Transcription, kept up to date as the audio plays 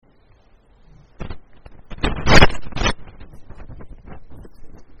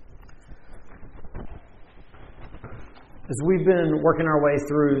As we've been working our way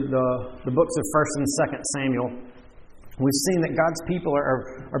through the books of 1st and 2nd Samuel, we've seen that God's people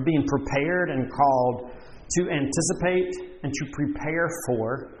are being prepared and called to anticipate and to prepare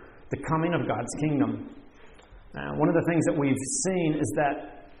for the coming of God's kingdom. One of the things that we've seen is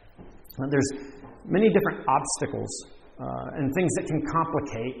that there's many different obstacles and things that can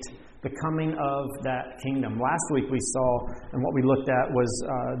complicate the coming of that kingdom. Last week we saw, and what we looked at was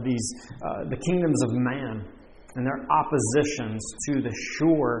the kingdoms of man and their oppositions to the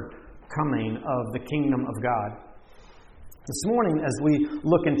sure coming of the kingdom of God. This morning, as we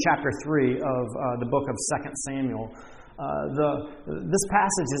look in chapter 3 of the book of 2 Samuel, this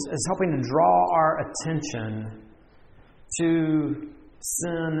passage is helping to draw our attention to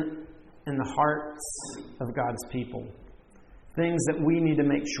sin in the hearts of God's people. Things that we need to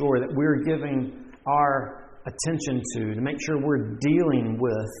make sure that we're giving our attention to make sure we're dealing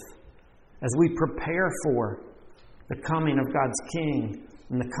with as we prepare for the coming of God's King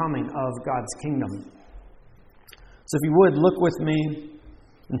and the coming of God's kingdom. So if you would, look with me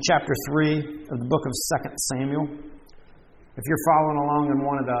in chapter 3 of the book of 2 Samuel. If you're following along in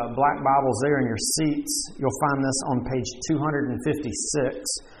one of the black Bibles there in your seats, you'll find this on page 256.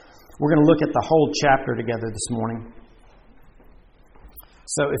 We're going to look at the whole chapter together this morning.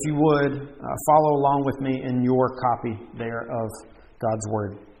 So if you would, follow along with me in your copy there of God's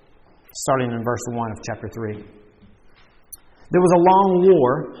Word, starting in verse 1 of chapter 3. There was a long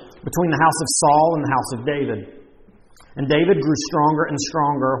war between the house of Saul and the house of David. And David grew stronger and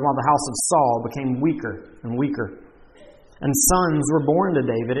stronger, while the house of Saul became weaker and weaker. And sons were born to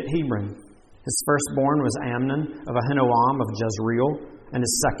David at Hebron. His firstborn was Amnon of Ahinoam of Jezreel, and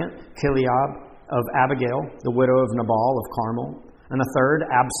his second, Chileab of Abigail, the widow of Nabal of Carmel, and the third,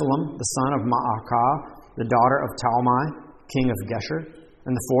 Absalom, the son of Maacah, the daughter of Talmai, king of Geshur,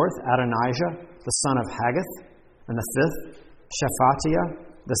 and the fourth, Adonijah, the son of Haggith, and the fifth, Shephatiah,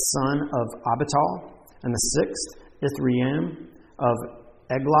 the son of Abital, and the sixth, Ithream of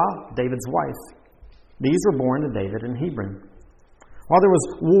Eglah, David's wife. These were born to David in Hebron. While there was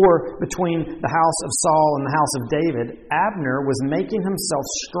war between the house of Saul and the house of David, Abner was making himself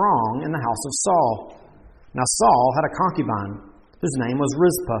strong in the house of Saul. Now Saul had a concubine, whose name was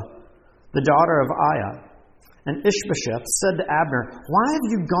Rizpah, the daughter of Aiah. And Ishbosheth said to Abner, "Why have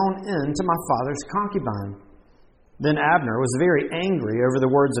you gone in to my father's concubine?" Then Abner was very angry over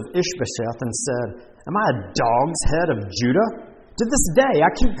the words of Ishbosheth and said, "Am I a dog's head of Judah? To this day I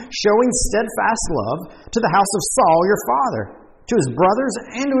keep showing steadfast love to the house of Saul your father, to his brothers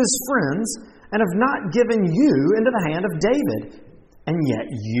and to his friends, and have not given you into the hand of David. And yet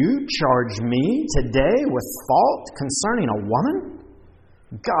you charge me today with fault concerning a woman?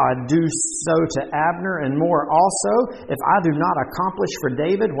 God do so to Abner and more also, if I do not accomplish for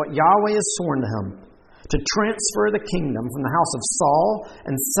David what Yahweh has sworn to him, to transfer the kingdom from the house of Saul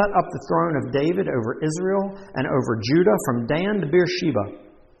and set up the throne of David over Israel and over Judah from Dan to Beersheba."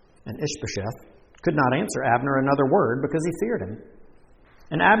 And Ishbosheth could not answer Abner another word because he feared him.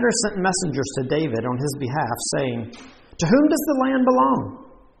 And Abner sent messengers to David on his behalf, saying, "To whom does the land belong?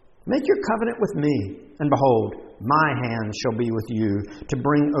 Make your covenant with me, and behold, my hand shall be with you to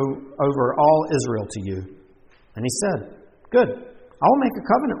bring over all Israel to you." And he said, "Good, I will make a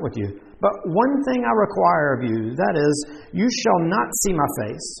covenant with you. But one thing I require of you, that is, you shall not see my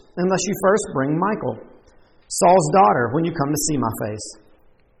face, unless you first bring Michal, Saul's daughter, when you come to see my face."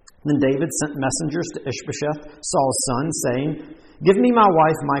 Then David sent messengers to Ishbosheth, Saul's son, saying, "Give me my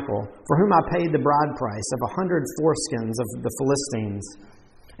wife Michal, for whom I paid the bride price of 100 foreskins of the Philistines."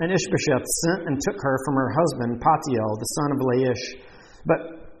 And Ishbosheth sent and took her from her husband Paltiel, the son of Laish.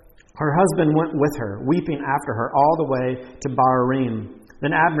 But her husband went with her, weeping after her all the way to Bahurim.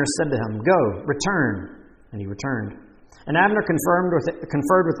 Then Abner said to him, "Go, return." And he returned. And Abner conferred with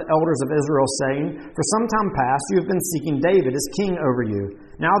the elders of Israel, saying, "For some time past you have been seeking David as king over you.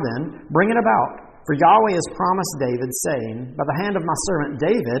 Now then, bring it about. For Yahweh has promised David, saying, By the hand of my servant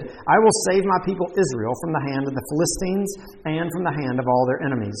David, I will save my people Israel from the hand of the Philistines and from the hand of all their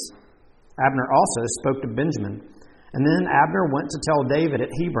enemies." Abner also spoke to Benjamin. And then Abner went to tell David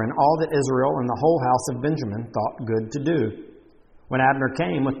at Hebron all that Israel and the whole house of Benjamin thought good to do. When Abner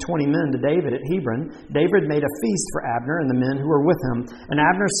came with 20 men to David at Hebron, David made a feast for Abner and the men who were with him. And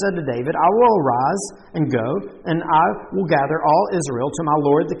Abner said to David, "I will arise and go, and I will gather all Israel to my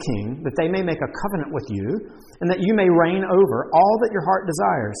lord the king, that they may make a covenant with you, and that you may reign over all that your heart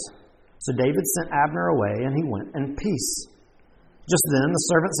desires." So David sent Abner away, and he went in peace. Just then the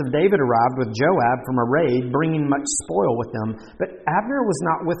servants of David arrived with Joab from a raid, bringing much spoil with them. But Abner was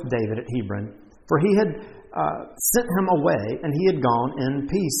not with David at Hebron, for he had sent him away, and he had gone in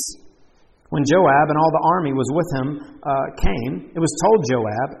peace. When Joab and all the army was with him came, it was told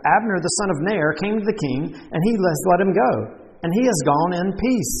Joab, Abner the son of Ner came to the king, and he has let him go, and he has gone in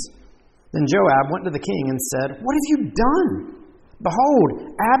peace. Then Joab went to the king and said, What have you done?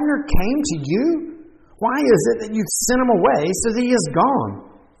 Behold, Abner came to you? Why is it that you've sent him away so that he is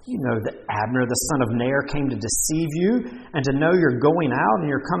gone? You know that Abner the son of Ner came to deceive you, and to know you're going out and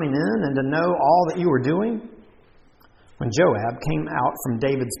you're coming in, and to know all that you were doing. When Joab came out from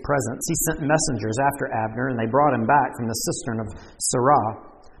David's presence, he sent messengers after Abner, and they brought him back from the cistern of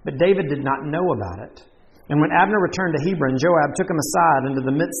Sirah. But David did not know about it. And when Abner returned to Hebron, Joab took him aside into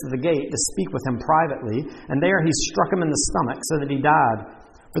the midst of the gate to speak with him privately, and there he struck him in the stomach so that he died,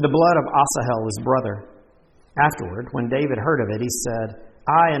 for the blood of Asahel his brother. Afterward, when David heard of it, he said,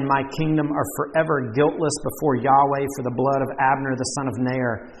 I and my kingdom are forever guiltless before Yahweh for the blood of Abner the son of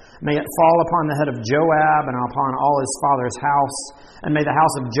Ner. May it fall upon the head of Joab and upon all his father's house. And may the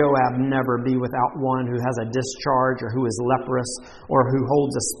house of Joab never be without one who has a discharge, or who is leprous, or who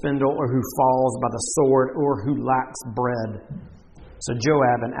holds a spindle, or who falls by the sword, or who lacks bread. So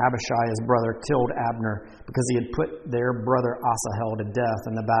Joab and Abishai his brother killed Abner, because he had put their brother Asahel to death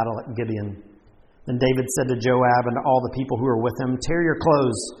in the battle at Gibeon. Then David said to Joab and to all the people who were with him, Tear your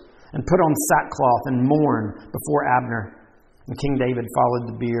clothes and put on sackcloth and mourn before Abner. And King David followed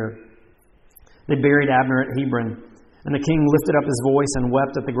the bier. They buried Abner at Hebron. And the king lifted up his voice and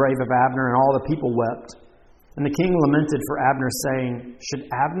wept at the grave of Abner, and all the people wept. And the king lamented for Abner, saying, Should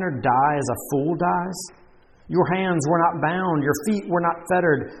Abner die as a fool dies? Your hands were not bound, your feet were not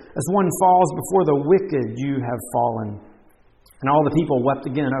fettered. As one falls before the wicked, you have fallen. And all the people wept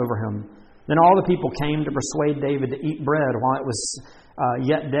again over him. Then all the people came to persuade David to eat bread while it was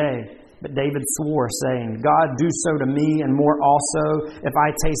yet day. But David swore, saying, God, do so to me and more also, if I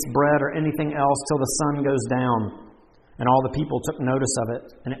taste bread or anything else till the sun goes down. And all the people took notice of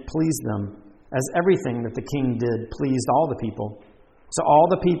it, and it pleased them, as everything that the king did pleased all the people. So all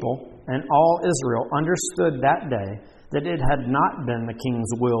the people and all Israel understood that day that it had not been the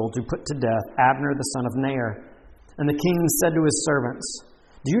king's will to put to death Abner the son of Ner. And the king said to his servants,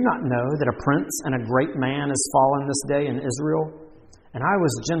 Do you not know that a prince and a great man is fallen this day in Israel? And I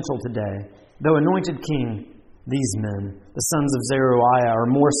was gentle today, though anointed king. These men, the sons of Zeruiah, are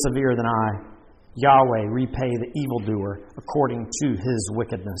more severe than I. Yahweh repay the evildoer according to his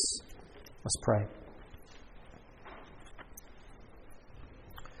wickedness. Let's pray.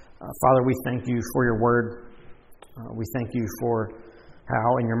 Father, we thank you for your word. We thank you for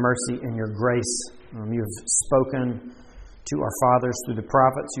how in your mercy and your grace you have spoken to our fathers through the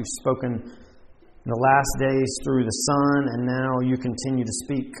prophets. You've spoken in the last days through the Son, and now you continue to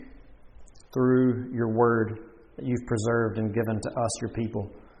speak through your word that you've preserved and given to us, your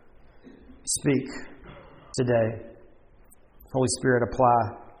people. Speak today. Holy Spirit,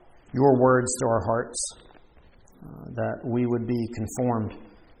 apply your words to our hearts, that we would be conformed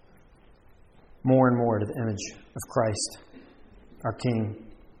more and more to the image of Christ, our King,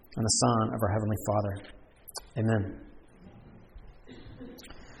 and the Son of our Heavenly Father. Amen.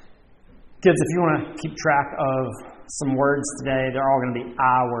 Kids, if you want to keep track of some words today, they're all going to be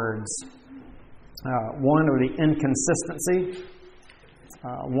I words. One would be inconsistency.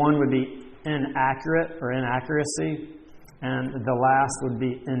 One would be inaccurate or inaccuracy. And the last would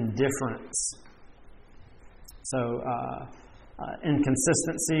be indifference. So,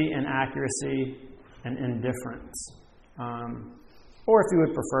 inconsistency, inaccuracy, and indifference. Or if you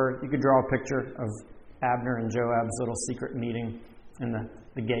would prefer, you could draw a picture of Abner and Joab's little secret meeting in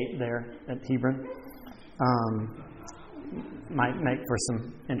the gate there at Hebron. Might make for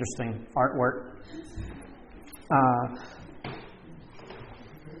some interesting artwork.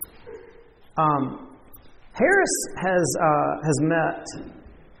 Harris has met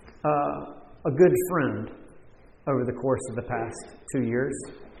a good friend over the course of the past 2 years.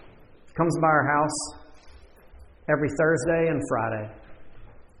 Comes by our house every Thursday and Friday.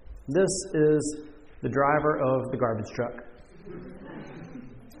 This is the driver of the garbage truck.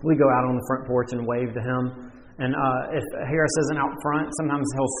 We go out on the front porch and wave to him. And if Harris isn't out front, sometimes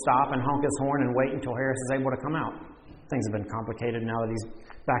he'll stop and honk his horn and wait until Harris is able to come out. Things have been complicated now that he's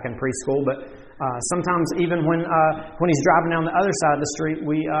back in preschool, but sometimes even when he's driving down the other side of the street,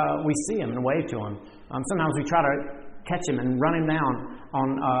 we see him and wave to him. Sometimes we try to catch him and run him down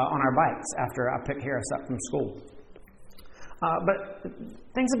on our bikes after I pick Harris up from school. But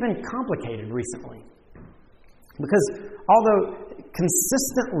things have been complicated recently because although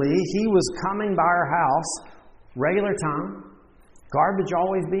consistently he was coming by our house regular time, garbage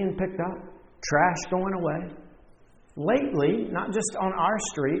always being picked up, trash going away. Lately, not just on our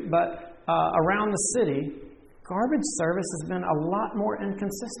street, but around the city, garbage service has been a lot more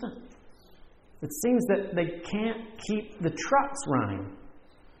inconsistent. It seems that they can't keep the trucks running.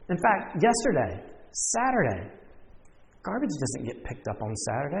 In fact, yesterday, Saturday, garbage doesn't get picked up on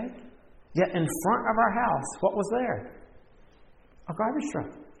Saturday. Yet in front of our house, what was there? A garbage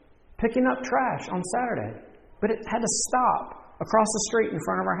truck picking up trash on Saturday. But it had to stop across the street in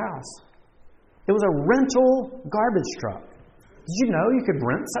front of our house. It was a rental garbage truck. Did you know you could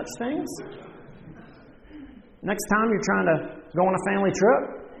rent such things? Next time you're trying to go on a family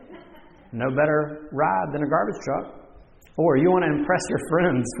trip, no better ride than a garbage truck. Or you want to impress your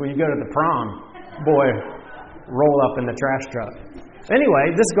friends when you go to the prom. Boy, roll up in the trash truck.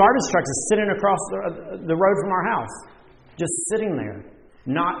 Anyway, this garbage truck is sitting across the road from our house. Just sitting there,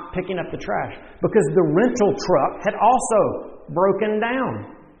 not picking up the trash. Because the rental truck had also broken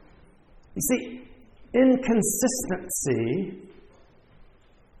down. You see, inconsistency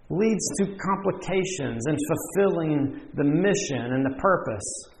leads to complications in fulfilling the mission and the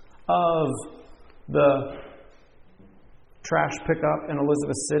purpose of the trash pickup in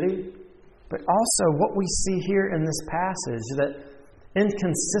Elizabeth City. But also what we see here in this passage, that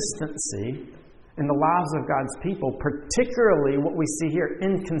inconsistency in the lives of God's people, particularly what we see here,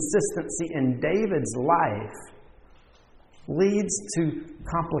 inconsistency in David's life, leads to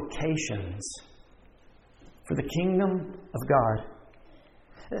complications for the kingdom of God.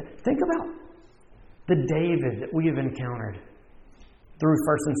 Think about the David that we have encountered through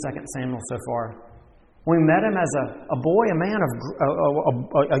 1 and 2 Samuel so far. We met him as a boy,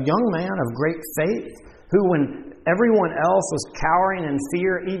 a young man of great faith, who, when everyone else was cowering in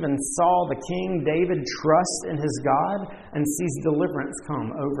fear, even saw the king. David trusts in his God and sees deliverance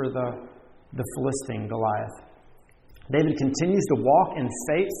come over the Philistine Goliath. David continues to walk in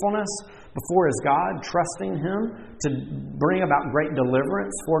faithfulness before his God, trusting Him to bring about great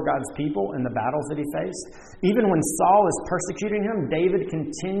deliverance for God's people in the battles that he faced. Even when Saul is persecuting him, David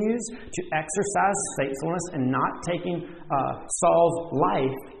continues to exercise faithfulness and not taking Saul's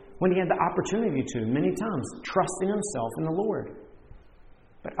life when he had the opportunity to, many times, trusting himself in the Lord.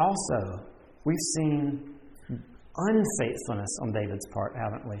 But also, we've seen unfaithfulness on David's part,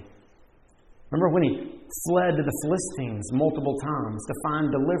 haven't we? Remember when he fled to the Philistines multiple times to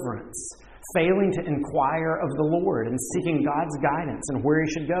find deliverance, failing to inquire of the Lord and seeking God's guidance and where he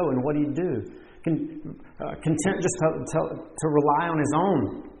should go and what he'd do, content just to rely on his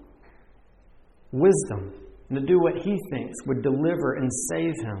own wisdom and to do what he thinks would deliver and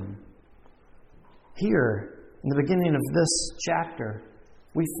save him. Here, in the beginning of this chapter,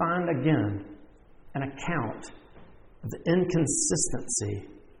 we find again an account of the inconsistency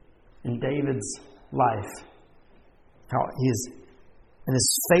in David's life. How he is, in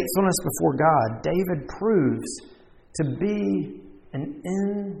his faithfulness before God, David proves to be an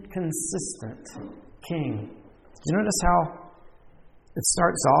inconsistent king. Do you notice how it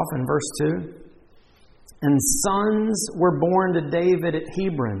starts off in verse 2? And sons were born to David at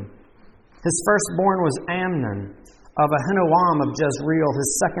Hebron. His firstborn was Amnon of Ahinoam of Jezreel, his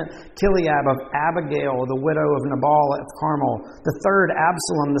second Chileab of Abigail, the widow of Nabal of Carmel, the third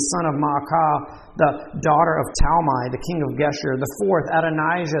Absalom, the son of Maacah, the daughter of Talmai, the king of Geshur, the fourth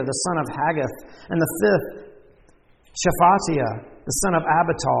Adonijah, the son of Haggith, and the fifth Shephatiah, the son of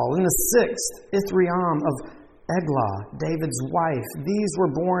Abital, and the sixth Ithream of Eglah, David's wife. These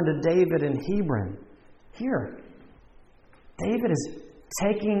were born to David in Hebron. Here, David is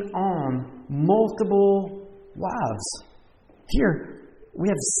taking on multiple wives. Here, we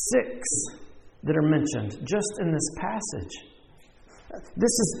have 6 that are mentioned just in this passage.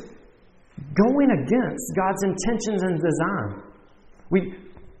 This is going against God's intentions and design. We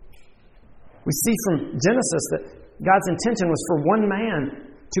see from Genesis that God's intention was for one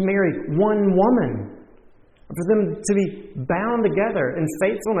man to marry one woman, for them to be bound together in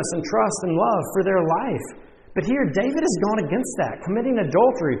faithfulness and trust and love for their life. But here, David has gone against that, committing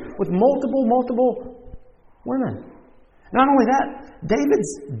adultery with multiple women. Not only that,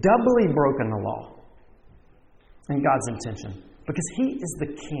 David's doubly broken the law and God's intention, because he is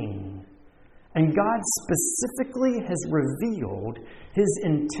the king. And God specifically has revealed His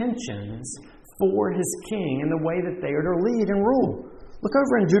intentions for His king and the way that they are to lead and rule. Look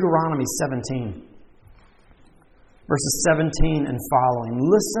over in Deuteronomy 17, verses 17 and following.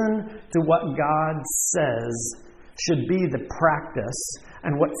 Listen to what God says should be the practice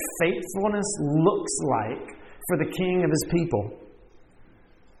and what faithfulness looks like for the king of his people.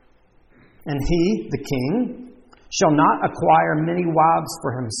 And he, the king, shall not acquire many wives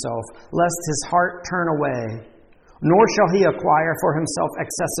for himself, lest his heart turn away, nor shall he acquire for himself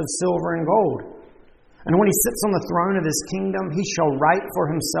excessive silver and gold. And when he sits on the throne of his kingdom, he shall write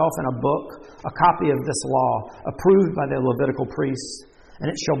for himself in a book a copy of this law, approved by the Levitical priests. and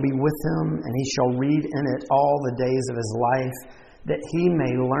it shall be with him, and he shall read in it all the days of his life, that he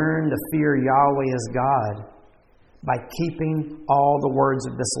may learn to fear Yahweh as God, by keeping all the words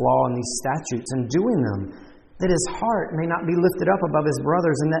of this law and these statutes, and doing them, that his heart may not be lifted up above his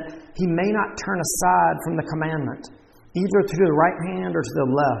brothers, and that he may not turn aside from the commandment, either to the right hand or to the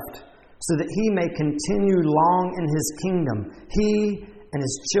left, so that he may continue long in his kingdom, he and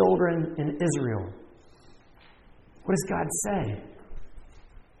his children in Israel. What does God say?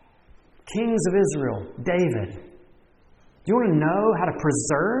 Kings of Israel, David. Do you want to know how to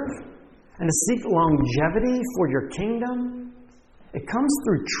preserve and to seek longevity for your kingdom? It comes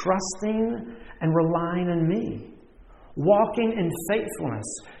through trusting and relying on me, walking in faithfulness,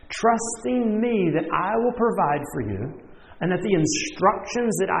 trusting me that I will provide for you, and that the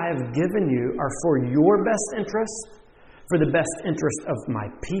instructions that I have given you are for your best interest, for the best interest of my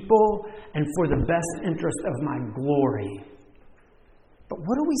people, and for the best interest of my glory. But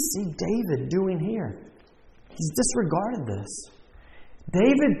what do we see David doing here? He's disregarded this.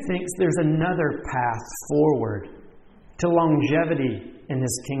 David thinks there's another path forward to longevity in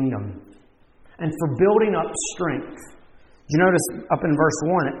his kingdom and for building up strength. You notice up in verse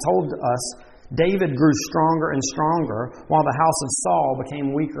 1, it told us David grew stronger and stronger while the house of Saul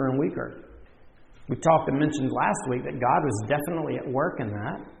became weaker and weaker. We talked and mentioned last week that God was definitely at work in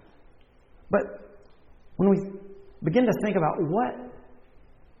that. But when we begin to think about what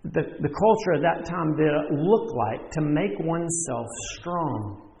the culture at that time did look like to make oneself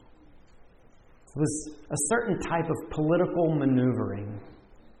strong, it was a certain type of political maneuvering.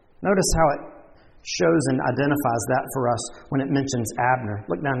 Notice how it shows and identifies that for us when it mentions Abner.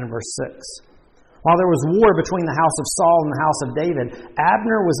 Look down in verse 6. While there was war between the house of Saul and the house of David,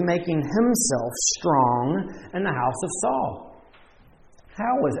 Abner was making himself strong in the house of Saul.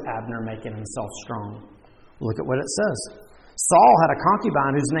 How was Abner making himself strong? Look at what it says. Saul had a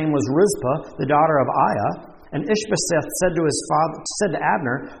concubine whose name was Rizpah, the daughter of Aiah, and Ishbosheth said to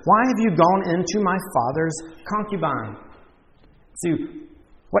Abner, "Why have you gone into my father's concubine?" See,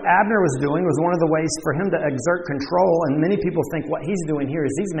 what Abner was doing was one of the ways for him to exert control, and many people think what he's doing here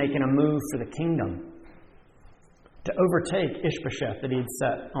is he's making a move for the kingdom to overtake Ishbosheth that he had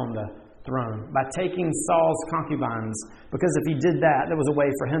set on the throne by taking Saul's concubines, because if he did that, that was a way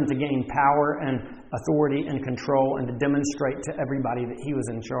for him to gain power and authority and control and to demonstrate to everybody that he was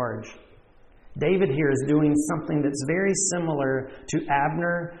in charge. David here is doing something that's very similar to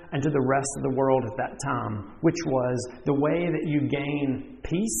Abner and to the rest of the world at that time, which was the way that you gain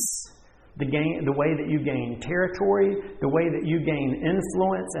peace, the way that you gain territory, the way that you gain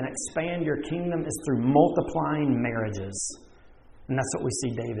influence and expand your kingdom is through multiplying marriages. And that's what we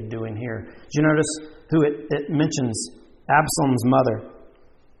see David doing here. Do you notice who it mentions? Absalom's mother.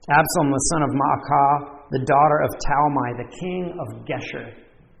 Absalom, the son of Maacah, the daughter of Talmai, the king of Geshur.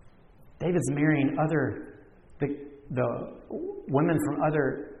 David's marrying the women from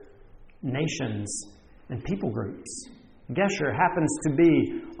other nations and people groups. Geshur happens to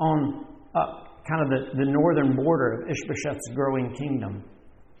be on kind of the northern border of Ishbosheth's growing kingdom.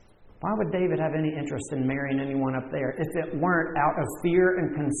 Why would David have any interest in marrying anyone up there if it weren't out of fear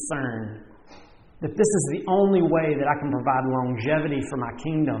and concern that this is the only way that I can provide longevity for my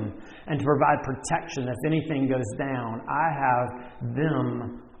kingdom and to provide protection if anything goes down? I have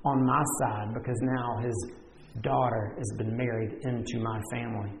them on my side because now his daughter has been married into my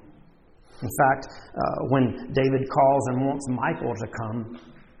family. In fact, when David calls and wants Michal to come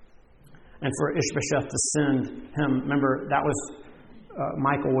and for Ishbosheth to send him, remember that was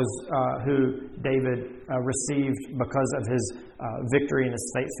Michal was who David received because of his victory and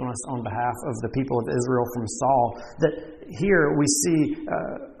his faithfulness on behalf of the people of Israel from Saul. That here we see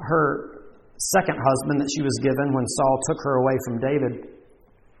her second husband that she was given when Saul took her away from David.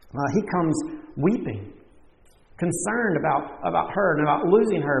 He comes weeping, concerned about her and about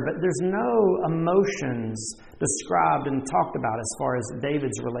losing her, but there's no emotions described and talked about as far as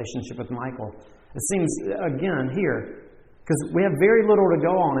David's relationship with Michal. It seems, again, here, because we have very little to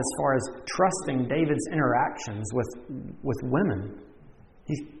go on as far as trusting David's interactions with women.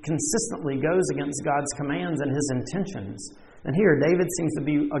 He consistently goes against God's commands and his intentions. And here, David seems to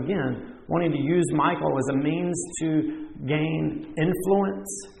be, again, wanting to use Michal as a means to gain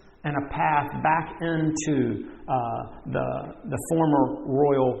influence and a path back into the former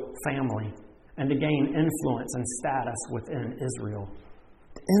royal family and to gain influence and status within Israel.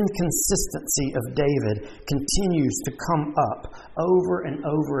 The inconsistency of David continues to come up over and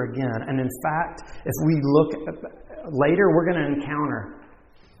over again. And in fact, if we look later, we're going to encounter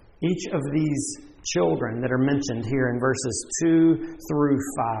each of these children that are mentioned here in verses 2 through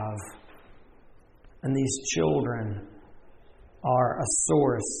 5. And these children are a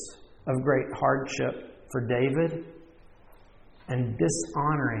source of great hardship for David and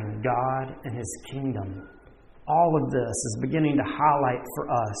dishonoring God and His kingdom. All of this is beginning to highlight for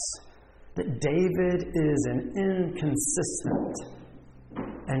us that David is an inconsistent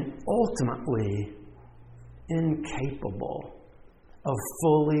and ultimately incapable of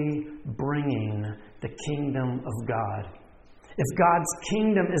fully bringing the kingdom of God. If God's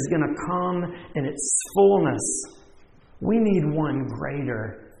kingdom is going to come in its fullness, we need one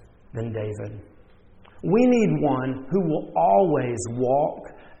greater than David. We need one who will always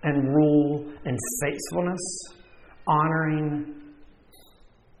walk and rule in faithfulness, honoring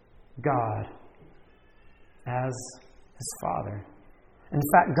God as His Father. In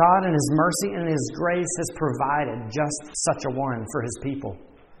fact, God in His mercy and His grace has provided just such a one for His people.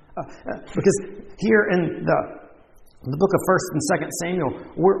 Because here in the book of 1st and 2nd Samuel,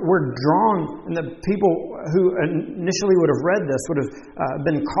 we're drawn, and the people who initially would have read this would have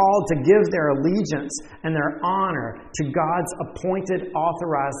been called to give their allegiance and their honor to God's appointed,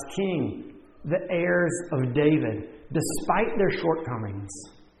 authorized king, the heirs of David, despite their shortcomings.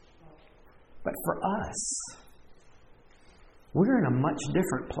 But for us, we're in a much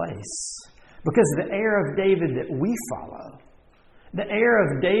different place. Because the heir of David that we follow, the heir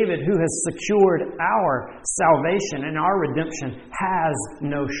of David who has secured our salvation and our redemption, has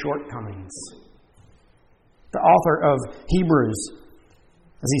no shortcomings. The author of Hebrews,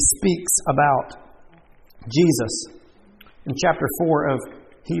 as he speaks about Jesus, in chapter 4 of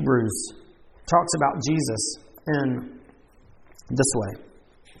Hebrews, talks about Jesus in this way.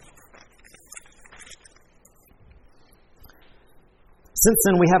 Since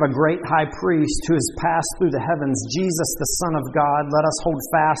then we have a great high priest who has passed through the heavens, Jesus, the Son of God. Let us hold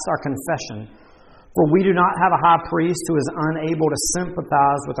fast our confession. For we do not have a high priest who is unable to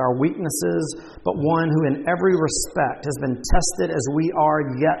sympathize with our weaknesses, but one who in every respect has been tested as we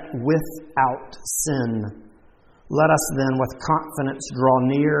are, yet without sin. Let us then with confidence draw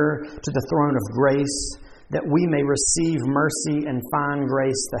near to the throne of grace, that we may receive mercy and find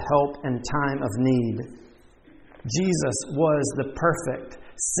grace to help in time of need. Jesus was the perfect,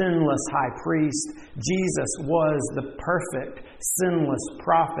 sinless high priest. Jesus was the perfect, sinless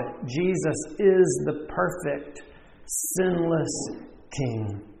prophet. Jesus is the perfect, sinless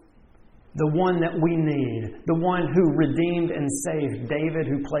king. The one that we need. The one who redeemed and saved David,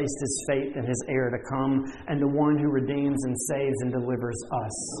 who placed his faith in his heir to come. And the one who redeems and saves and delivers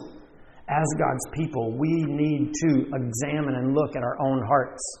us. As God's people, we need to examine and look at our own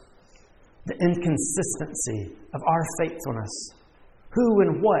hearts. The inconsistency of our faithfulness. Who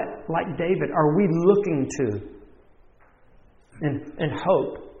and what, like David, are we looking to in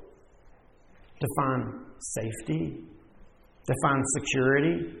hope to find safety, to find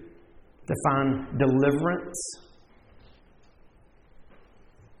security, to find deliverance?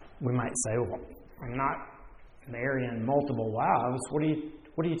 We might say, well, I'm not marrying multiple wives. What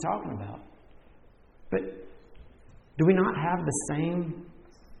are you talking about? But do we not have the same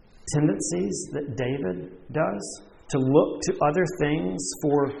tendencies that David does, to look to other things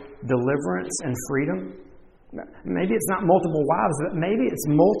for deliverance and freedom? Maybe it's not multiple wives, but maybe it's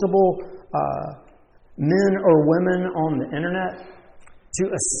multiple men or women on the internet to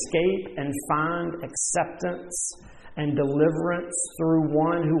escape and find acceptance and deliverance through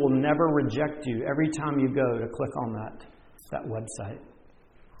one who will never reject you every time you go to click on that website.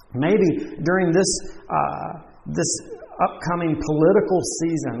 Maybe during this upcoming political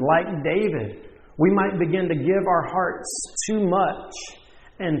season, like David, we might begin to give our hearts too much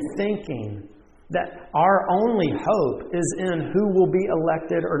in thinking that our only hope is in who will be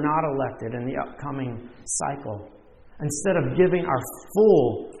elected or not elected in the upcoming cycle, instead of giving our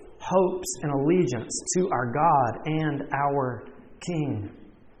full hopes and allegiance to our God and our King.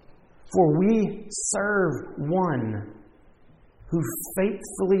 For we serve one who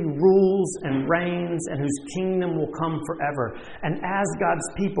faithfully rules and reigns and whose kingdom will come forever. And as God's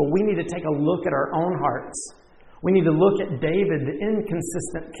people, we need to take a look at our own hearts. We need to look at David, the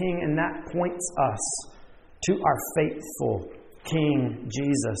inconsistent king, and that points us to our faithful King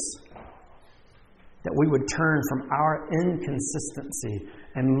Jesus. That we would turn from our inconsistency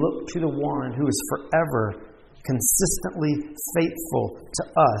and look to the one who is forever consistently faithful to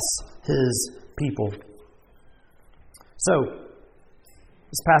us, His people. So,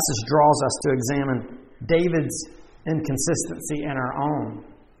 this passage draws us to examine David's inconsistency in our own.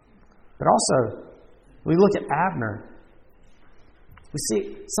 But also, we look at Abner. We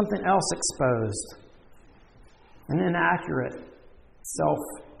see something else exposed. An inaccurate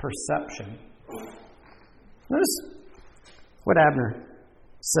self-perception. Notice what Abner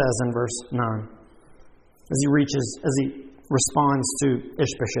says in verse 9. As he responds to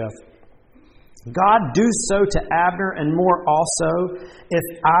Ishbosheth. God, do so to Abner and more also, if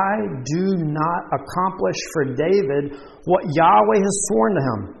I do not accomplish for David what Yahweh has sworn to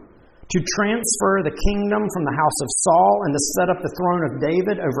him, to transfer the kingdom from the house of Saul and to set up the throne of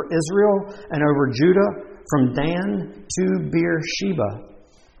David over Israel and over Judah from Dan to Beersheba.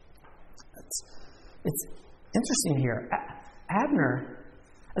 It's interesting here. Abner,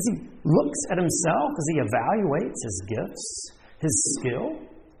 as he looks at himself, as he evaluates his gifts, his skill,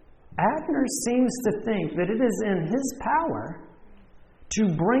 Abner seems to think that it is in his power to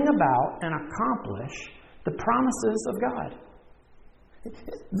bring about and accomplish the promises of God.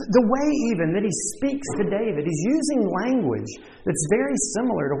 The way even that he speaks to David, he's using language that's very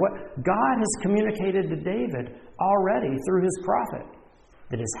similar to what God has communicated to David already through his prophet.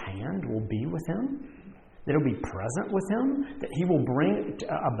 That his hand will be with him, that he'll be present with him, that he will bring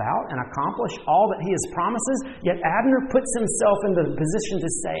about and accomplish all that he has promises. Yet Abner puts himself in the position to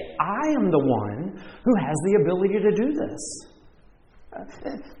say, I am the one who has the ability to do this.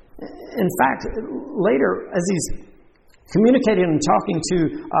 In fact, later, as he's communicating and talking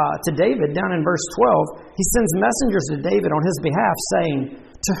to David down in verse 12, he sends messengers to David on his behalf saying,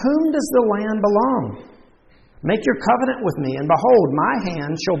 to whom does the land belong? Make your covenant with me, and behold, my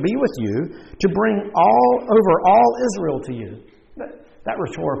hand shall be with you to bring over all Israel to you. That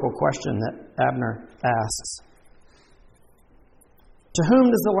rhetorical question that Abner asks. To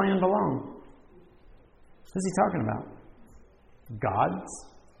whom does the land belong? Who's he talking about? God's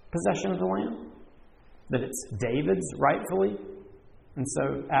possession of the land? That it's David's rightfully? And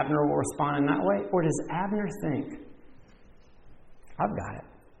so Abner will respond in that way? Or does Abner think, I've got it.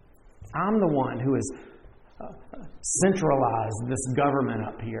 I'm the one who has centralized this government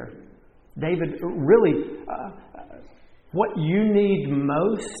up here. David, really, what you need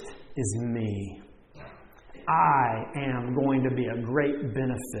most is me. I am going to be a great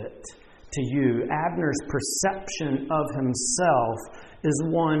benefit to you. Abner's perception of himself is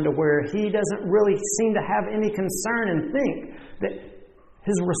one to where he doesn't really seem to have any concern and think that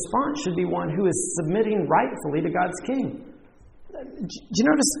his response should be one who is submitting rightfully to God's king. Do you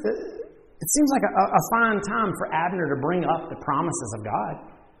notice? It seems like a fine time for Abner to bring up the promises of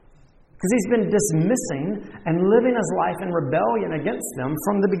God. Because he's been dismissing and living his life in rebellion against them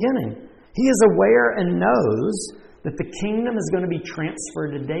from the beginning. He is aware and knows that the kingdom is going to be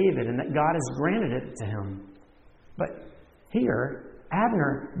transferred to David and that God has granted it to him. But here,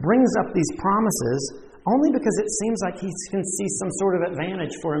 Abner brings up these promises only because it seems like he can see some sort of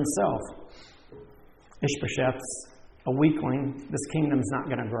advantage for himself. Ishbosheth's a weakling. This kingdom's not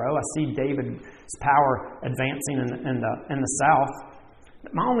going to grow. I see David's power advancing in the south.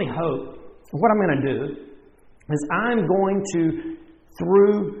 My only hope, what I'm going to do, is I'm going to,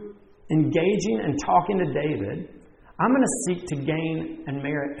 through engaging and talking to David, I'm going to seek to gain and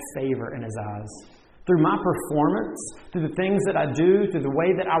merit favor in his eyes. Through my performance, through the things that I do, through the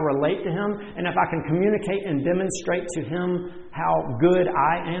way that I relate to him, and if I can communicate and demonstrate to him how good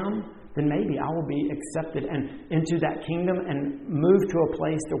I am, then maybe I will be accepted and into that kingdom and move to a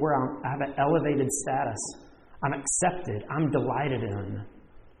place to where I have an elevated status. I'm accepted. I'm delighted in.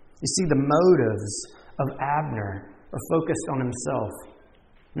 You see, the motives of Abner are focused on himself.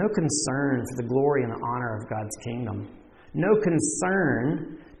 No concern for the glory and the honor of God's kingdom. No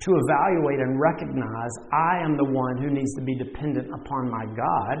concern to evaluate and recognize I am the one who needs to be dependent upon my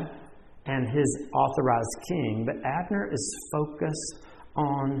God and His authorized king. But Abner is focused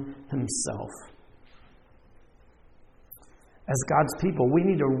on himself. As God's people, we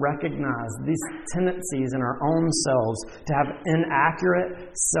need to recognize these tendencies in our own selves to have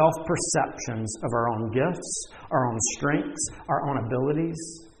inaccurate self-perceptions of our own gifts, our own strengths, our own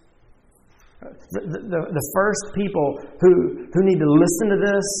abilities. The first people who need to listen to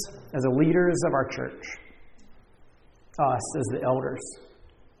this as the leaders of our church, us as the elders,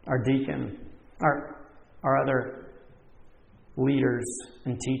 our deacon, our other leaders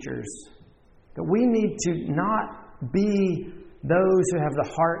and teachers, that we need to not be those who have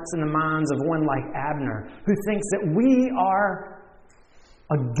the hearts and the minds of one like Abner, who thinks that we are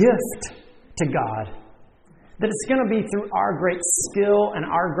a gift to God, that it's going to be through our great skill and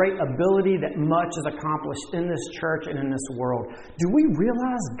our great ability that much is accomplished in this church and in this world. Do we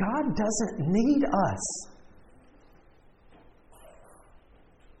realize God doesn't need us?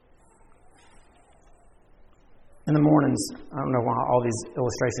 In the mornings, I don't know why all these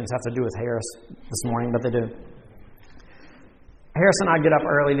illustrations have to do with Harris this morning, but they do. Harris and I get up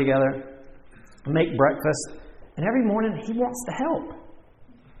early together, make breakfast, and every morning he wants to help.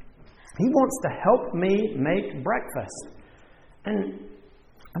 He wants to help me make breakfast. And,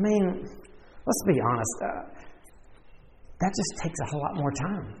 I mean, let's be honest. that just takes a whole lot more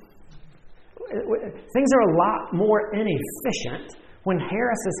time. Things are a lot more inefficient when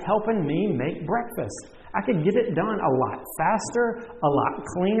Harris is helping me make breakfast. I could get it done a lot faster, a lot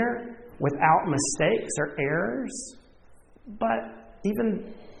cleaner, without mistakes or errors. But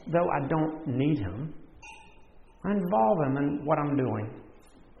even though I don't need him, I involve him in what I'm doing.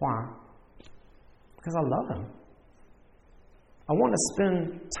 Why? Because I love him. I want to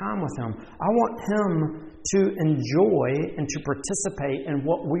spend time with him. I want him to enjoy and to participate in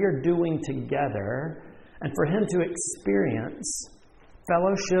what we are doing together, and for him to experience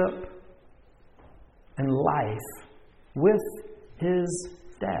fellowship and life with his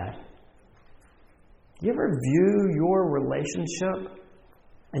dad. You ever view your relationship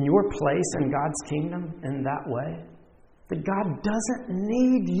and your place in God's kingdom in that way? That God doesn't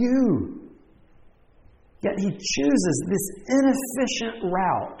need you. Yet he chooses this inefficient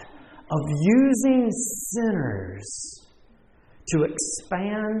route of using sinners to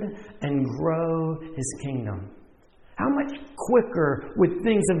expand and grow his kingdom. How much quicker would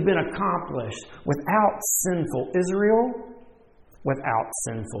things have been accomplished without sinful Israel, without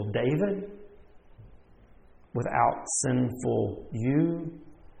sinful David, without sinful you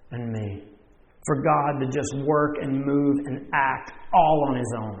and me? For God to just work and move and act all on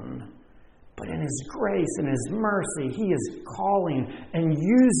his own. But in his grace and his mercy, he is calling and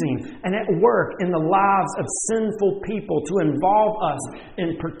using and at work in the lives of sinful people to involve us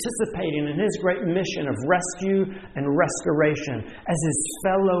in participating in his great mission of rescue and restoration as his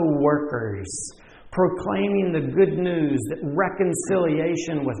fellow workers, proclaiming the good news that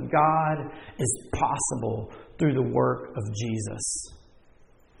reconciliation with God is possible through the work of Jesus.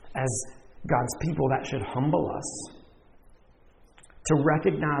 As God's people, that should humble us to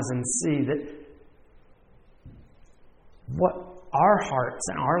recognize and see that what our hearts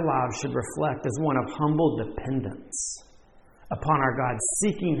and our lives should reflect is one of humble dependence upon our God,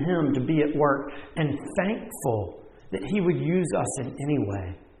 seeking him to be at work and thankful that he would use us in any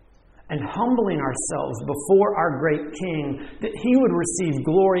way, and humbling ourselves before our great King that he would receive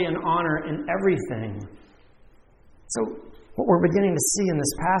glory and honor in everything. So what we're beginning to see in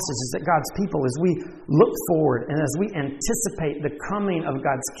this passage is that God's people, as we look forward and as we anticipate the coming of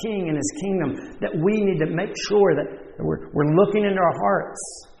God's King and his kingdom, that we need to make sure that we're looking into our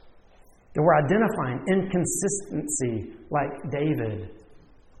hearts, that we're identifying inconsistency like David.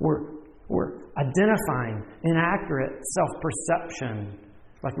 We're identifying inaccurate self-perception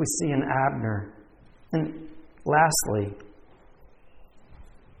like we see in Abner. And lastly,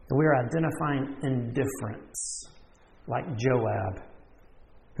 we are identifying indifference like Joab,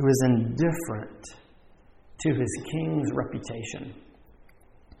 who is indifferent to his king's reputation.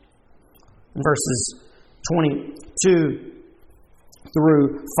 In verses 22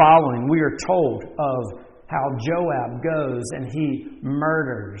 through following, we are told of how Joab goes and he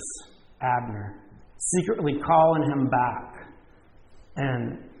murders Abner, secretly calling him back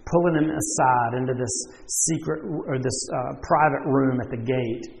and pulling him aside into this secret or this private room at the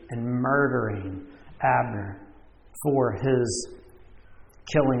gate and murdering Abner for his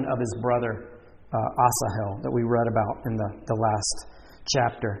killing of his brother Asahel that we read about in the last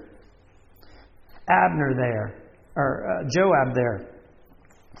chapter. Joab there,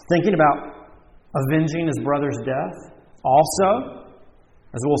 thinking about avenging his brother's death. Also,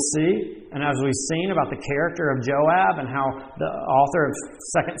 as we'll see, and as we've seen about the character of Joab and how the author of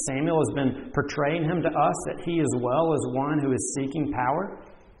 2 Samuel has been portraying him to us, that he as well is one who is seeking power.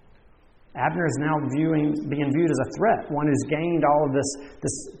 Abner is now being viewed as a threat, one who's gained all of this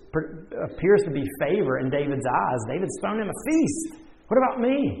appears to be favor in David's eyes. David's thrown him a feast. What about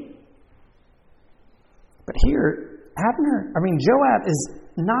me? But here, Joab is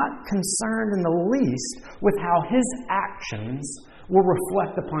not concerned in the least with how his actions will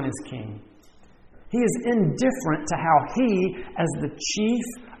reflect upon his king. He is indifferent to how he, as the chief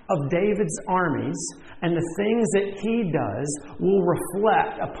of David's armies, and the things that he does will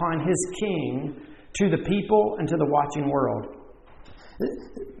reflect upon his king to the people and to the watching world.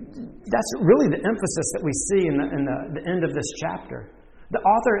 That's really the emphasis that we see in the end of this chapter. The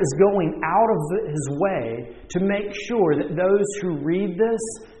author is going out of his way to make sure that those who read this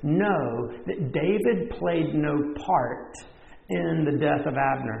know that David played no part in the death of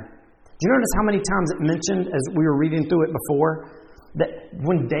Abner. Do you notice how many times it mentioned, as we were reading through it before, that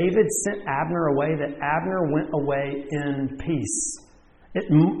when David sent Abner away, that Abner went away in peace? It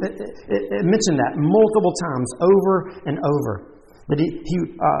mentioned that multiple times, over and over. That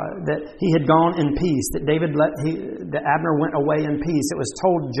he had gone in peace. That that Abner went away in peace. It was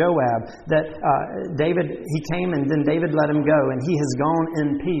told Joab that he came and then David let him go, and he has gone in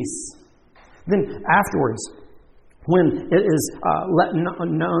peace. Then afterwards, when it is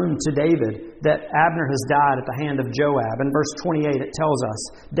known to David that Abner has died at the hand of Joab. In verse 28 it tells us,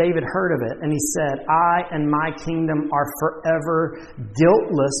 David heard of it, and he said, I and my kingdom are forever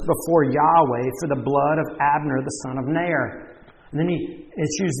guiltless before Yahweh for the blood of Abner the son of Ner. And then he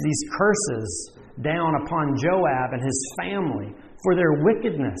issues these curses down upon Joab and his family for their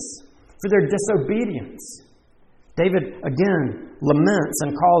wickedness, for their disobedience. David again laments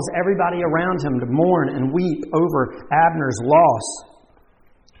and calls everybody around him to mourn and weep over Abner's loss.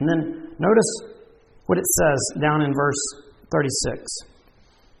 And then notice what it says down in verse 36.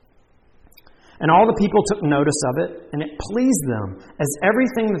 And all the people took notice of it, and it pleased them, as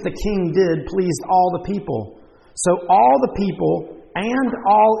everything that the king did pleased all the people. So all the people and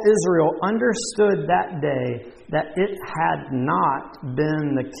all Israel understood that day that it had not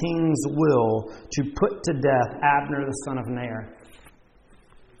been the king's will to put to death Abner the son of Ner.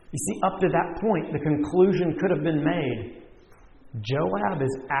 You see, up to that point, the conclusion could have been made. Joab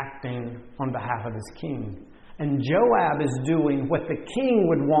is acting on behalf of his king. And Joab is doing what the king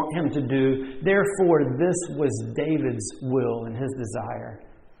would want him to do. Therefore, this was David's will and his desire.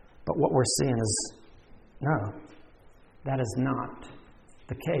 But what we're seeing is, no, that is not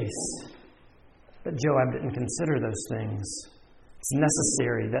the case. That Joab didn't consider those things. It's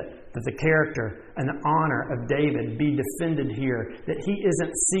necessary that the character and the honor of David be defended here. That he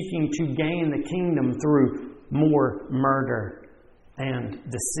isn't seeking to gain the kingdom through more murder and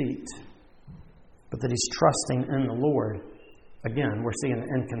deceit. But that he's trusting in the Lord. Again, we're seeing the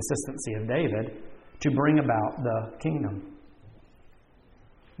inconsistency of David to bring about the kingdom.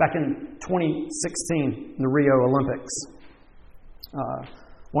 Back in 2016, the Rio Olympics,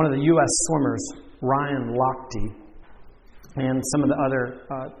 one of the U.S. swimmers, Ryan Lochte, and some of the other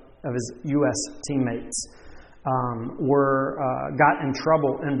of his U.S. teammates got in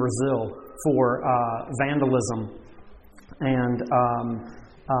trouble in Brazil for vandalism and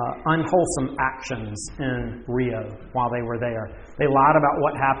unwholesome actions in Rio while they were there. They lied about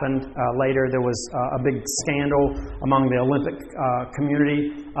what happened later. There was a big scandal among the Olympic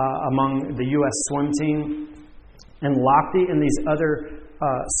community, among the U.S. swim team. And Lochte and these other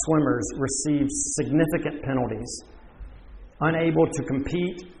swimmers received significant penalties. Unable to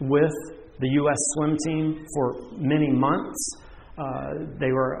compete with the U.S. swim team for many months.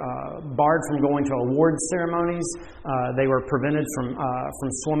 They were barred from going to award ceremonies. They were prevented from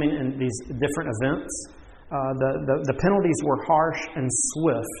swimming in these different events. The penalties were harsh and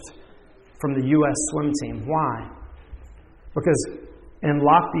swift from the U.S. swim team. Why? Because in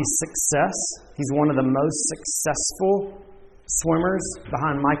Lochte's success, he's one of the most successful swimmers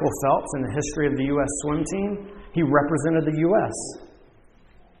behind Michael Phelps in the history of the U.S. swim team. He represented the U.S.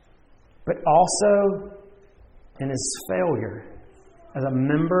 But also, in his failure as a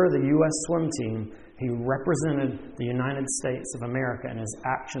member of the U.S. swim team, he represented the United States of America in his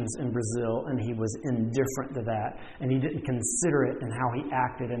actions in Brazil, and he was indifferent to that. And he didn't consider it in how he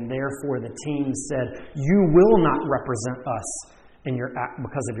acted, and therefore the team said, "You will not represent us in your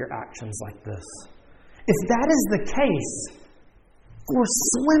because of your actions like this." If that is the case for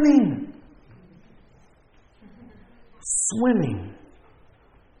swimming,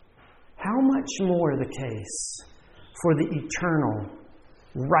 how much more the case for the eternal,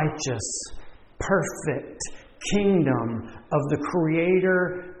 righteous, perfect kingdom of the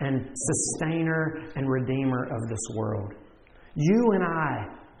Creator and Sustainer and Redeemer of this world? You and I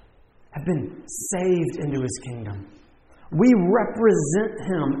have been saved into His kingdom. We represent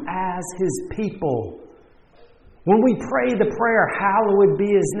Him as His people. When we pray the prayer, hallowed be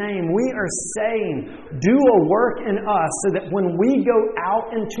His name, we are saying, do a work in us so that when we go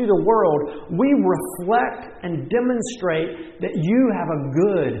out into the world, we reflect and demonstrate that you have a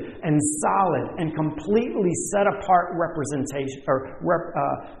good and solid and completely set apart representation or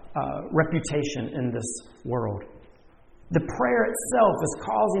reputation in this world. The prayer itself is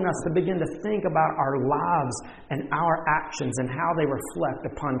causing us to begin to think about our lives and our actions and how they reflect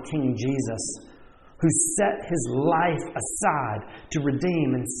upon King Jesus, who set His life aside to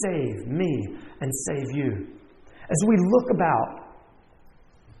redeem and save me and save you. As we look about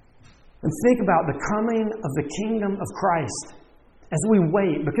and think about the coming of the kingdom of Christ, as we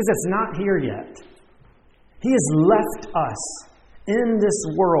wait, because it's not here yet, He has left us in this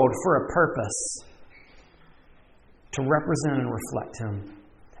world for a purpose, to represent and reflect Him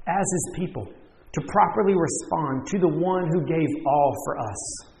as His people, to properly respond to the one who gave all for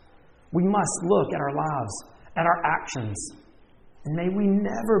us. We must look at our lives, at our actions, and may we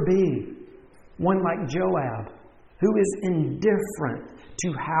never be one like Joab, who is indifferent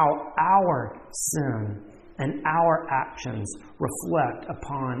to how our sin and our actions reflect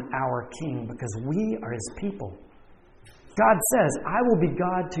upon our King, because we are His people. God says, I will be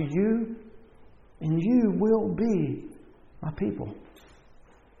God to you, and you will be my people.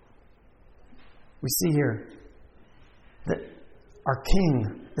 We see here that our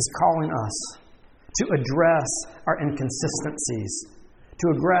King is calling us to address our inconsistencies, to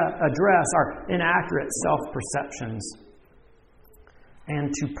address our inaccurate self-perceptions,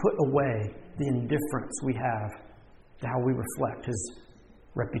 and to put away the indifference we have to how we reflect His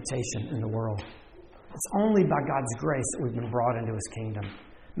reputation in the world. It's only by God's grace that we've been brought into His kingdom.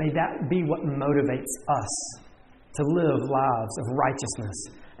 May that be what motivates us to live lives of righteousness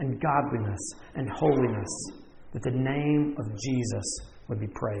and godliness and holiness, that the name of Jesus would be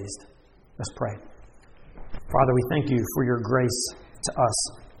praised. Let's pray. Father, we thank you for your grace to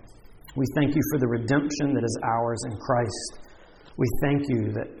us. We thank you for the redemption that is ours in Christ. We thank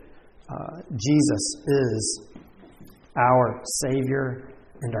you that Jesus is our Savior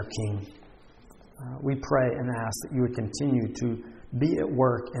and our King. We pray and ask that you would continue to be at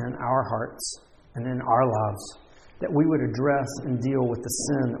work in our hearts and in our lives, that we would address and deal with the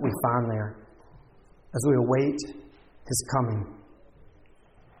sin that we find there as we await His coming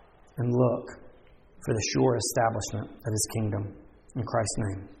and look for the sure establishment of His kingdom. In Christ's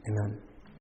name, amen.